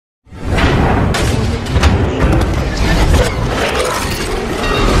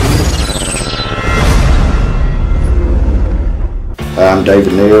I'm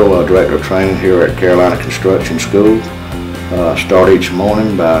David Neal, Director of Training here at Carolina Construction School. I start each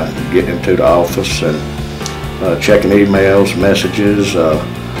morning by getting into the office and checking emails, messages.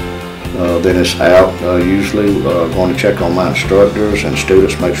 Then it's out, usually going to check on my instructors and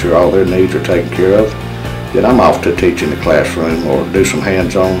students, make sure all their needs are taken care of. Then I'm off to teach in the classroom or do some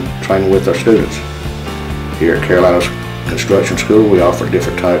hands-on training with our students. Here at Carolina Construction School, we offer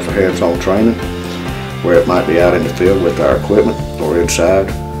different types of hands-on training, where it might be out in the field with our equipment or inside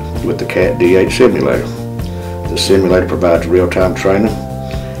with the CAT D8 simulator. The simulator provides real-time training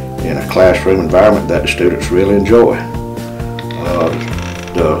in a classroom environment that the students really enjoy.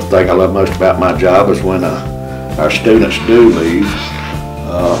 The thing I love most about my job is when our students do leave,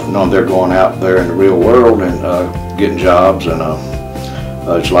 knowing they're going out there in the real world and getting jobs, and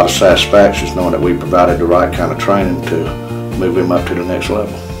it's a lot of satisfaction knowing that we provided the right kind of training to move them up to the next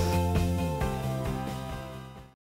level.